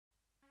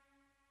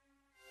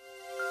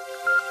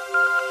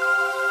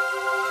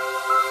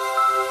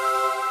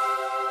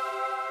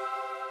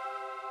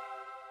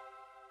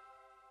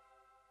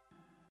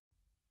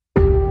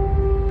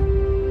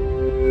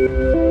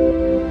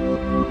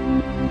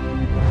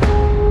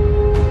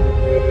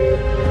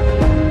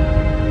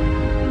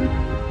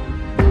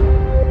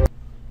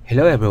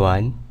Hello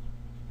everyone,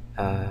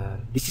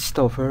 this is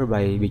Toffer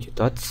by Video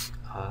Thoughts.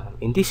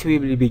 In this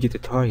Weebly video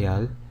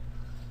tutorial,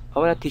 I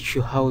want to teach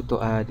you how to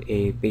add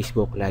a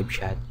Facebook live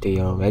chat to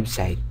your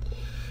website.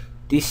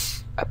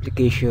 This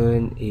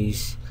application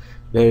is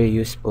very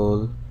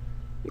useful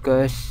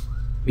because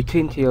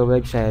between to your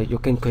website you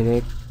can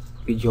connect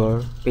with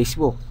your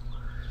Facebook.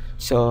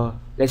 So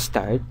let's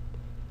start.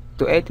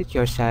 To edit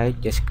your site,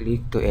 just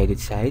click to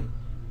edit site.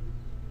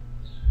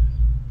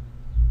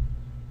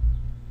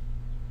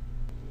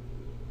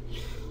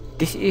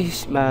 This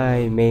is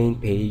my main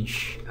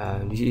page.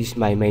 This is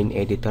my main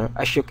editor.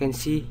 As you can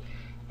see,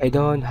 I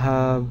don't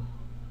have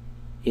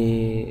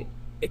a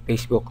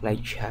Facebook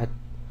live chat.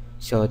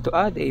 So to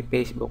add a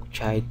Facebook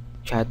chat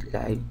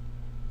live,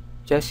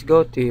 just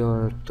go to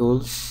your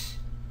tools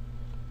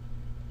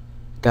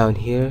down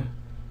here.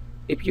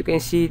 If you can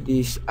see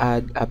this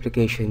add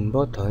application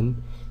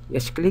button,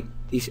 just click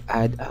this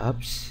add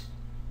apps.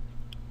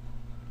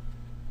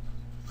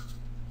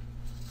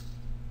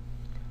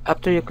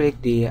 After you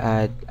click the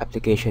add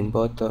application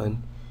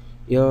button,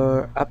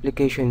 your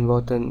application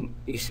button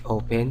is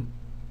open,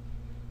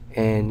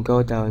 and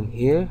go down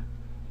here,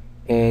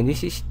 and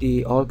this is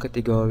the all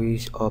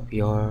categories of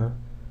your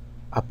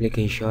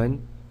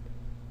application.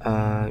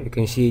 You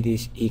can see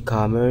this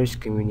e-commerce,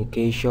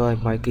 communication,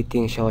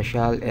 marketing,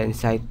 social, and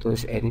site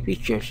tools and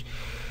features.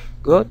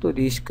 Go to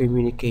this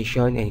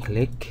communication and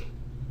click,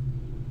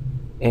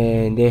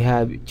 and they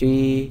have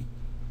three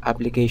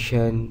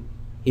application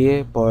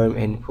here: form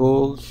and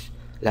polls,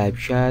 live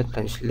chat,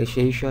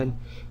 translation.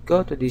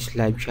 Go to this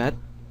live chat,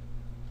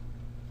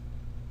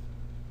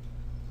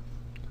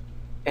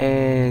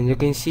 and you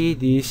can see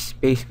this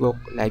Facebook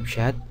live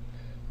chat.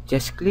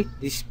 Just click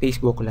this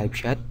Facebook live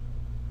chat,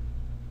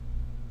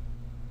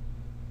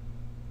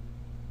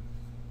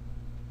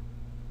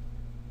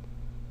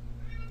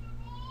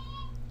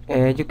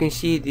 and you can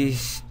see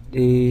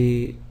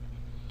the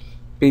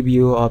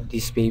preview of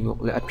this Facebook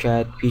live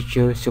chat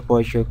feature.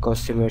 Support your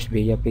customers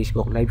via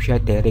Facebook live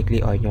chat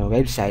directly on your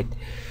website.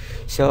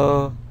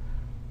 So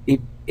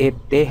if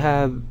they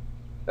have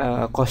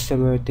a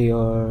customer to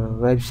your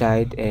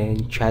website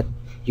and chat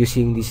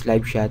using this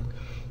live chat,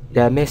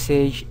 the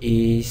message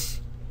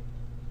is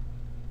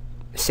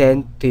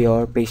sent to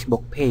your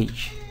Facebook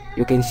page.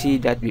 You can see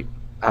that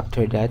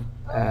after that,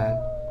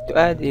 to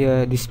add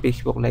this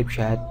Facebook live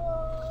chat,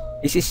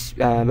 this is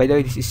by the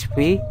way, this is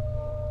free.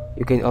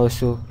 You can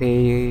also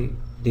pay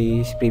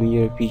this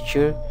premier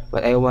feature,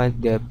 but I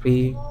want the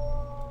free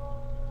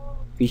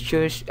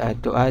features.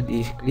 To add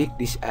is click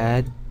this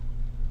add,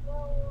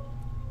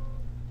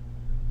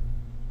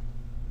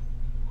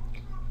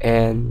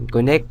 and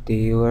connect to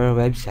your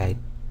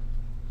website.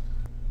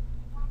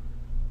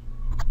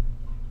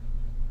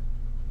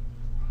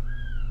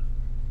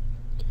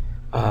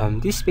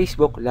 This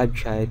Facebook live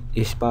chat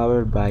is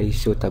powered by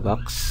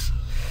Sotabox.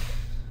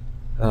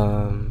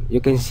 You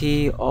can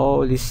see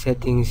all these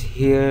settings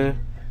here.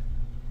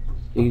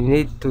 You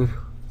need to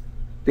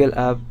fill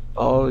up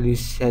all these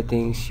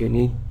settings you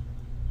need.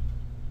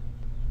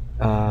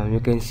 You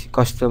can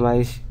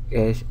customize.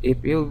 Yes,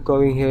 if you're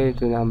going here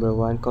to number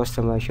one,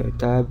 customize your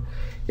tab.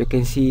 You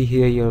can see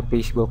here your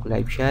Facebook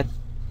live chat,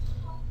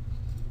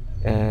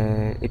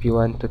 and if you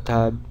want to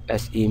tab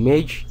as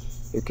image,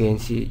 you can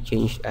see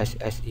change as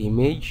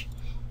image.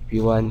 If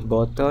you want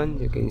button,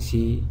 you can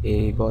see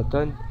a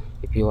button.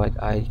 If you want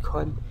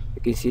icon,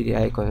 you can see the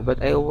icon, but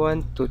I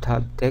want to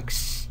tab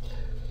text,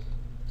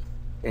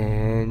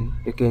 and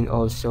you can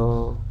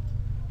also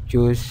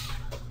choose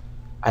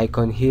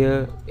icon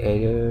here,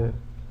 either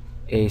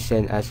a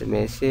send as a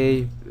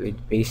message with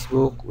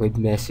Facebook, with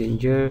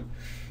messenger,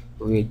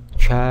 with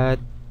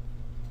chat,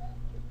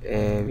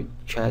 with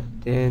chat,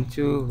 then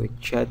too with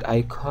chat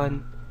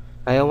icon.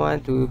 I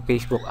want to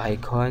Facebook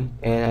icon,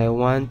 and I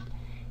want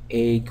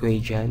a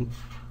gradient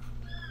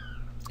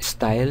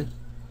style,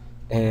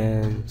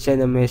 and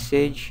send a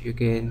message. You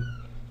can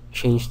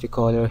change the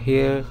color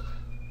here.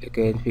 You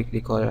can pick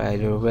the color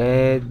either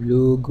red,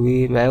 blue,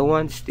 green. I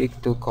want to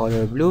stick to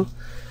color blue,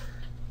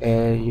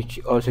 and you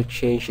also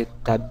change the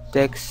tab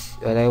text.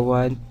 What I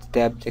want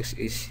tab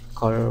text is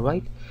color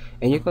white,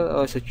 and you can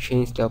also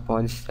change the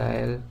font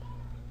style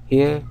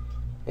here.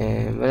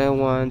 And when I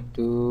want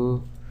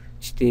to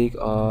stick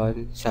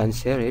on sans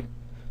serif,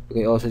 you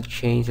can also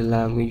change the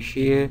language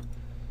here.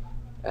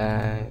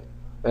 I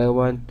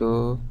want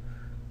to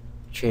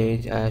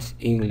change as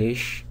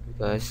English,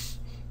 because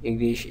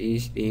English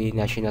is the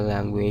national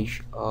language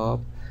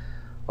of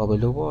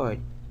the world.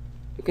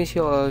 You can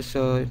see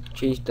also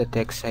change the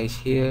text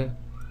size here.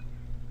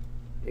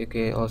 You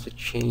can also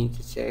change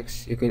the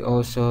text. You can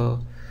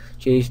also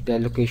change the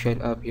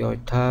location of your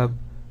tab.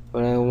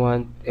 What I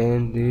want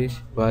in this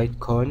right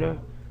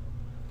corner.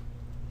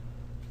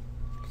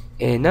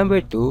 And number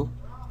two,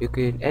 you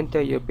can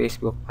enter your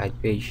Facebook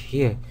page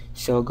here.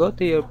 So go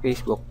to your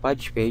Facebook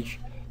page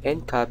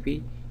and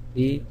copy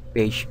the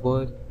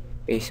Facebook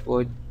page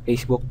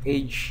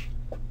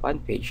fan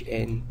page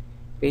and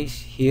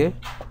paste here,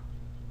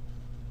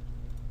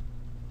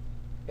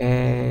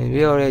 And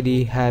we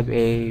already have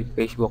a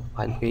Facebook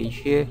fan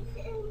page here.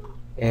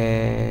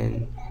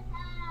 And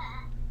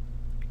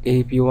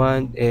if you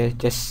want,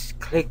 just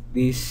click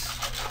this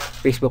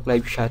Facebook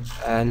live chat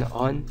and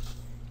on.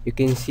 You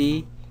can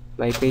see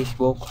my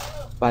Facebook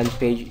fan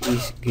page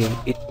is green.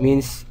 It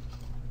means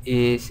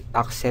is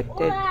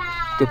accepted.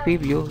 To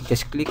preview,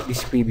 just click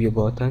this preview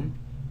button.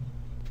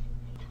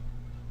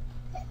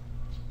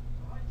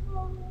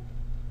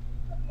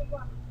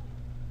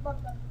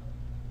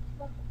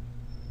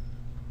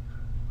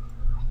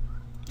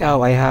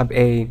 Now I have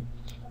a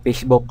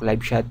Facebook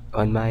live chat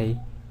on my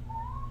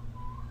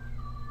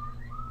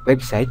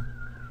website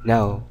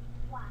now.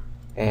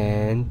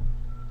 And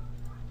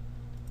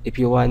if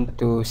you want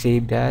to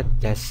save that,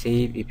 just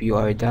save. If you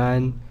are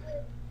done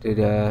to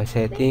the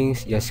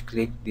settings, just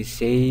click the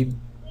save.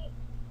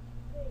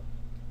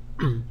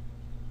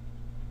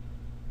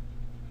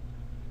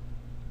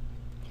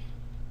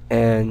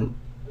 And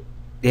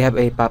they have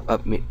a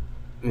pop-up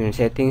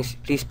settings.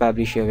 Please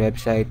publish your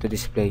website to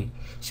display.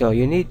 So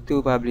you need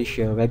to publish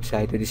your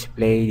website to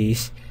display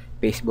this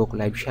Facebook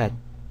live chat.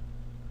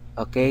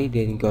 Okay,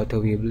 then go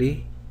to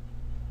Weebly.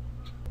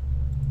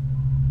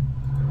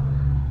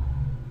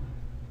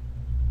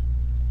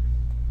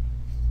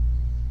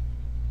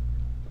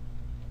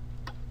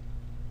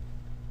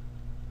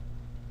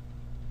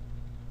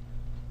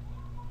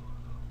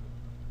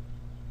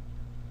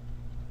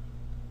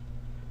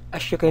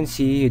 As you can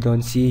see, you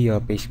don't see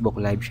your Facebook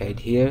live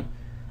chat here.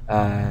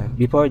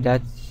 Before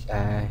that,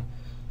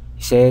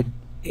 he said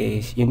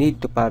is you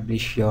need to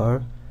publish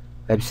your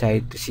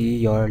website to see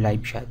your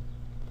live chat.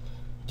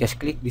 Just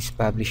click this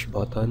publish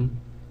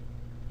button.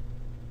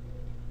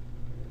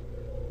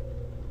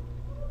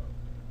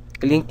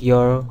 Click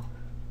your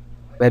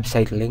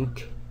website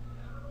link.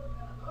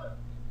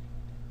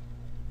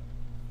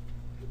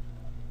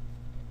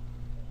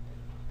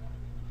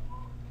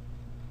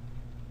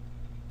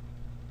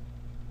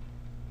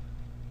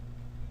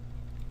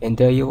 And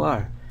there you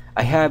are.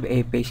 I have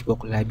a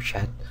Facebook live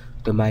chat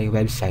to my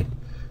website.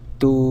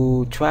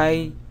 To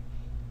try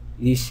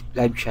this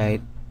live chat,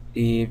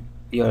 if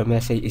your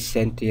message is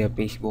sent to your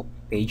Facebook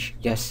page,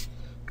 just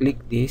click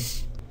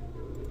this.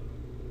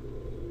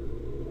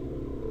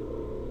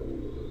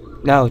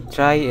 Now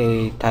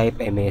try type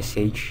a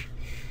message.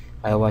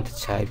 I want to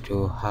type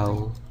to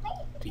how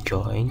to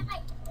join.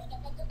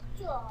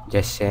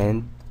 Just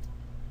send.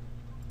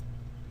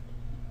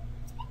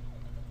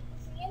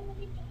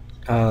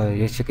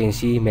 As you can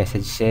see,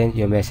 message sent.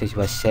 Your message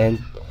was sent.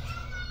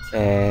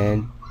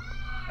 And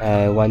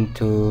I want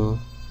to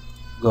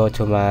go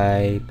to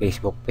my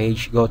Facebook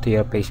page. Go to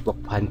your Facebook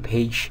fan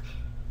page.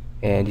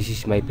 And this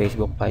is my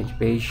Facebook fan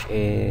page.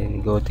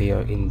 And go to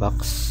your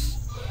inbox.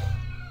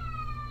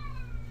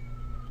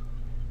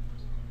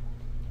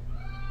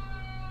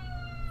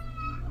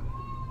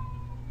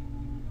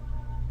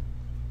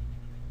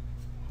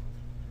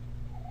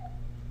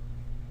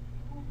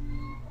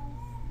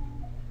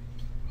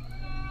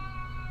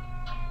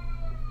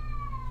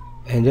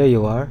 And there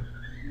you are.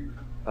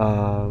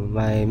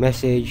 My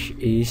message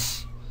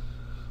is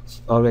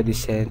already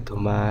sent to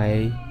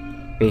my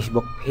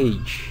Facebook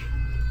page.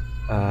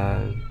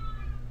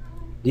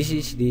 This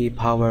is the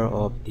power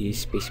of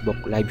this Facebook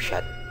live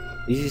chat.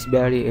 This is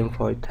very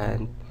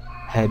important,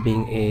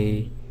 having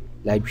a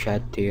live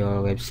chat to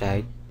your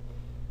website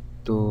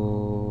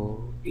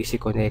to easy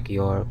connect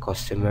your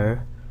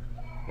customer.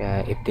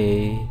 If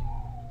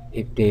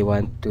they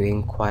want to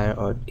inquire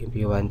or if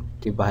you want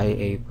to buy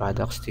a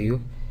products to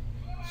you,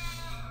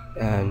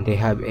 and they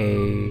have a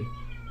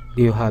do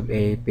you have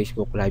a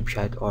Facebook live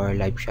chat or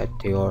live chat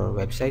to your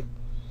website?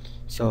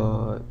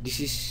 So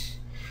this is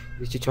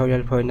the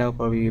tutorial for now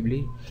for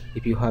Weebly.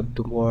 If you have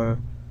two more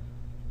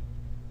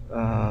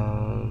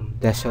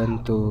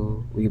lesson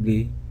to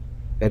Weebly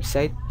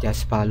website,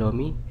 just follow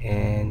me,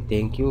 and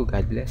thank you.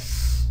 God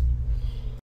bless.